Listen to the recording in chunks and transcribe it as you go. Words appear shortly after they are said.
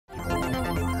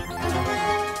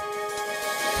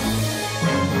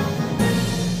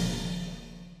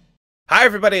Hi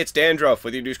everybody, it's Dandruff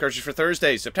with your news Cartridge for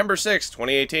Thursday, September 6th,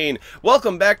 2018.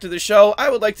 Welcome back to the show.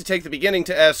 I would like to take the beginning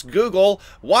to ask Google,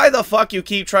 why the fuck you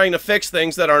keep trying to fix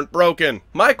things that aren't broken?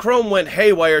 My Chrome went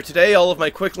haywire today, all of my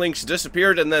quick links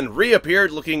disappeared and then reappeared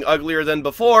looking uglier than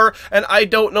before, and I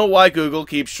don't know why Google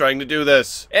keeps trying to do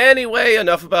this. Anyway,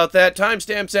 enough about that.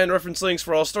 Timestamps and reference links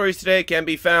for all stories today can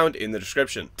be found in the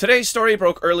description. Today's story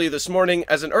broke early this morning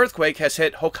as an earthquake has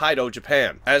hit Hokkaido,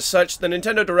 Japan. As such, the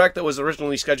Nintendo Direct that was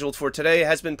originally scheduled for today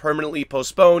has been permanently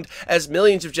postponed as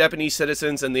millions of Japanese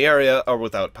citizens in the area are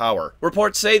without power.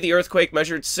 Reports say the earthquake,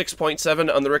 measured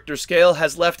 6.7 on the Richter scale,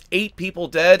 has left 8 people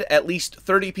dead, at least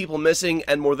 30 people missing,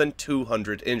 and more than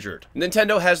 200 injured.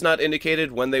 Nintendo has not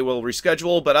indicated when they will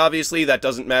reschedule, but obviously that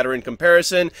doesn't matter in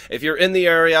comparison. If you're in the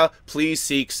area, please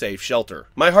seek safe shelter.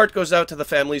 My heart goes out to the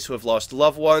families who have lost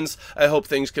loved ones. I hope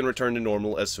things can return to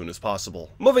normal as soon as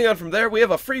possible. Moving on from there, we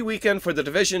have a free weekend for The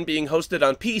Division being hosted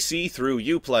on PC through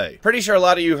Uplay. Pretty sure a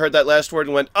lot of you heard that last word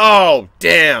and went, oh,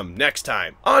 damn, next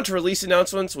time. On to release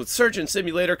announcements, with Surgeon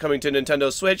Simulator coming to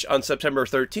Nintendo Switch on September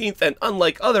 13th, and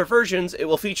unlike other versions, it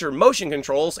will feature motion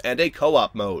controls and a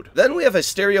co-op mode. Then we have a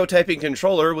stereotyping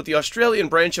controller with the Australian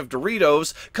branch of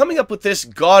Doritos coming up with this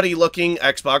gaudy-looking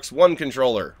Xbox One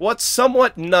controller. What's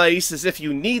somewhat nice is if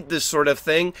you need this sort of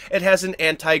thing, it has an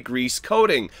anti-grease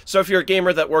coating, so if you're a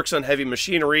gamer that works on heavy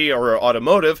machinery or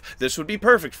automotive, this would be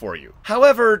perfect for you.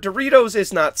 However, Doritos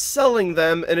is not selling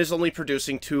them and is only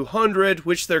producing 200,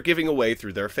 which they're giving away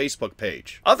through their Facebook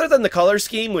page. Other than the color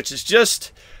scheme, which is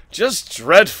just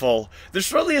dreadful,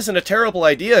 this really isn't a terrible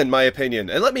idea in my opinion,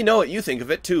 and let me know what you think of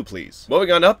it too, please.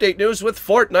 Moving on to update news, with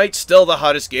Fortnite still the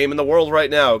hottest game in the world right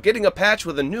now, getting a patch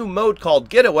with a new mode called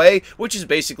Getaway, which is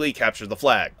basically capture the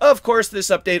flag. Of course, this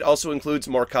update also includes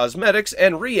more cosmetics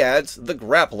and re-adds the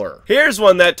grappler. Here's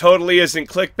one that totally isn't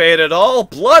clickbait at all.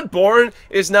 Bloodborne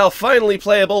is now finally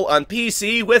playable on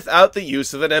PC without the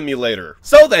use of an emulator.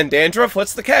 So then, Dandruff,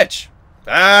 what's the catch?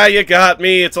 Ah, you got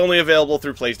me. It's only available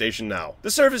through PlayStation Now.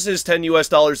 The service is $10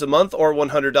 US a month or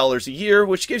 $100 a year,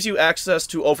 which gives you access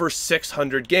to over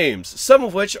 600 games, some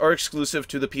of which are exclusive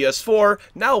to the PS4,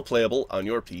 now playable on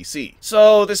your PC.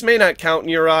 So this may not count in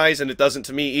your eyes, and it doesn't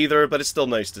to me either, but it's still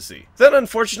nice to see. Then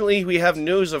unfortunately, we have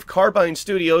news of Carbine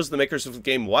Studios, the makers of the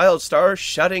game WildStar,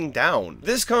 shutting down.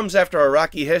 This comes after a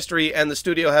rocky history and the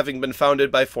studio having been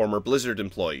founded by former Blizzard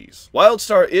employees.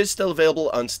 WildStar is still available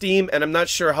on Steam, and I'm not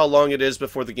sure how long it is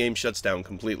before the game shuts down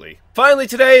completely. Finally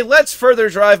today, let's further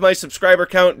drive my subscriber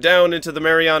count down into the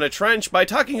Mariana Trench by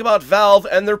talking about Valve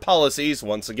and their policies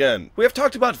once again. We have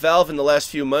talked about Valve in the last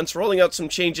few months rolling out some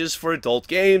changes for adult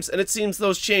games, and it seems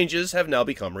those changes have now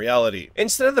become reality.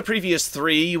 Instead of the previous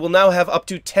 3, you will now have up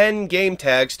to 10 game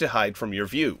tags to hide from your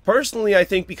view. Personally, I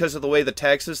think because of the way the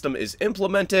tag system is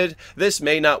implemented, this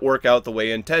may not work out the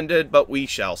way intended, but we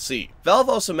shall see. Valve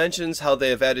also mentions how they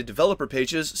have added developer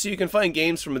pages so you can find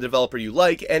games from a developer you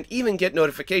like and even get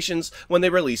notifications when they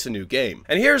release a new game.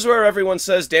 And here's where everyone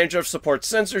says Dandruff supports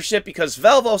censorship, because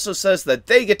Valve also says that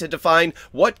they get to define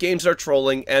what games are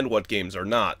trolling and what games are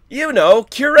not. You know,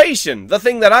 curation, the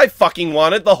thing that I fucking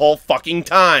wanted the whole fucking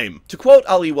time. To quote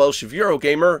Ali Welsh of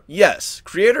Eurogamer, yes,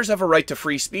 creators have a right to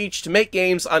free speech to make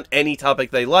games on any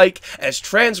topic they like, as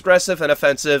transgressive and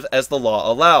offensive as the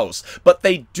law allows, but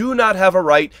they do not have a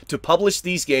right to publish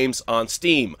these games on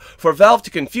Steam. For Valve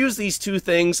to confuse these two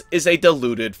things is a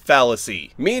diluted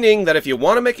fallacy, meaning that if you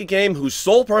want to make a game whose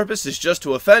sole purpose is just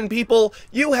to offend people,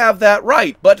 you have that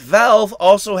right, but Valve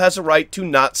also has a right to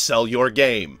not sell your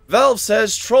game. Valve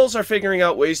says trolls are figuring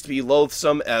out ways to be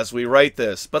loathsome as we write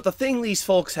this, but the thing these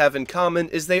folks have in common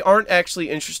is they aren't actually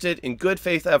interested in good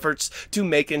faith efforts to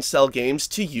make and sell games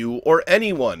to you or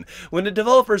anyone. When the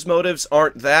developer's motives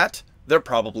aren't that, they're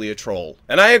probably a troll.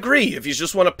 And I agree, if you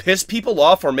just want to piss people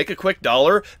off or make a quick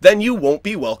dollar, then you won't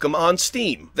be welcome on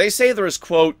Steam. They say there is,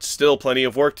 quote, still plenty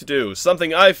of work to do,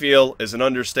 something I feel is an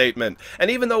understatement. And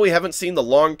even though we haven't seen the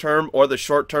long-term or the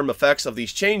short-term effects of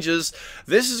these changes,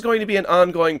 this is going to be an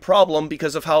ongoing problem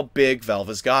because of how big Valve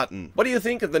has gotten. What do you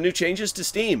think of the new changes to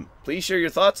Steam? Please share your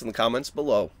thoughts in the comments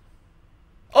below.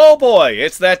 Oh boy,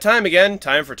 it's that time again.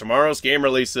 Time for tomorrow's game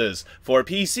releases. For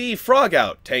PC, Frog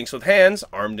Out, Tanks with Hands,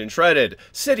 Armed and Shredded,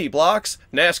 City Blocks,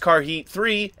 NASCAR Heat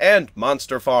 3, and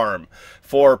Monster Farm.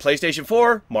 For PlayStation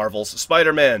 4, Marvel's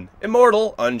Spider-Man,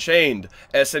 Immortal Unchained,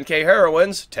 SNK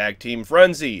Heroines, Tag Team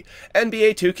Frenzy,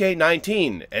 NBA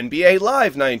 2K19, NBA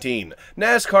Live 19,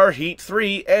 NASCAR Heat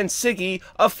 3, and Siggy,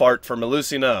 A Fart for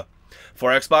Melusina. For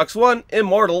Xbox One,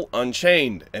 Immortal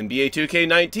Unchained, NBA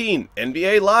 2K19,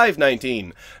 NBA Live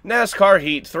 19, NASCAR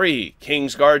Heat 3,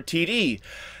 Kingsguard TD,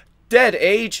 Dead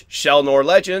Age, Shellnor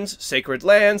Legends, Sacred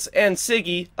Lands, and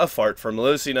Siggy, A Fart from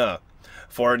Lucina.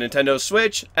 For Nintendo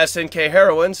Switch, SNK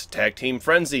Heroines, Tag Team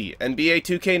Frenzy, NBA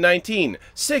 2K19,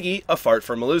 Siggy, A Fart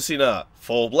from Melusina,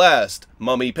 Full Blast,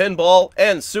 Mummy Pinball,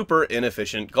 and Super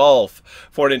Inefficient Golf.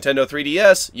 For Nintendo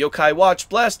 3DS, Yokai Watch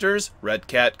Blasters, Red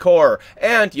Cat Core,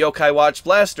 and Yokai Watch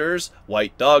Blasters,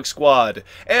 White Dog Squad.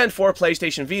 And for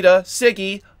PlayStation Vita,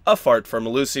 Siggy, A Fart from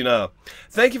Melusina.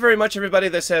 Thank you very much, everybody.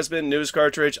 This has been News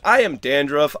Cartridge. I am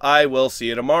Dandruff. I will see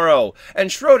you tomorrow. And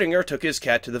Schrodinger took his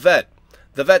cat to the vet.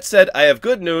 The vet said, I have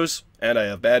good news, and I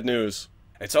have bad news.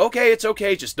 It's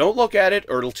okay, just don't look at it,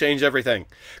 or it'll change everything.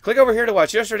 Click over here to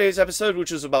watch yesterday's episode,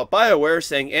 which was about BioWare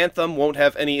saying Anthem won't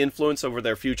have any influence over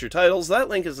their future titles. That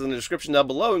link is in the description down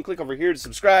below, and click over here to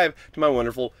subscribe to my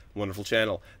wonderful, wonderful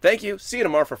channel. Thank you. See you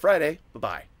tomorrow for Friday.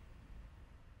 Bye-bye.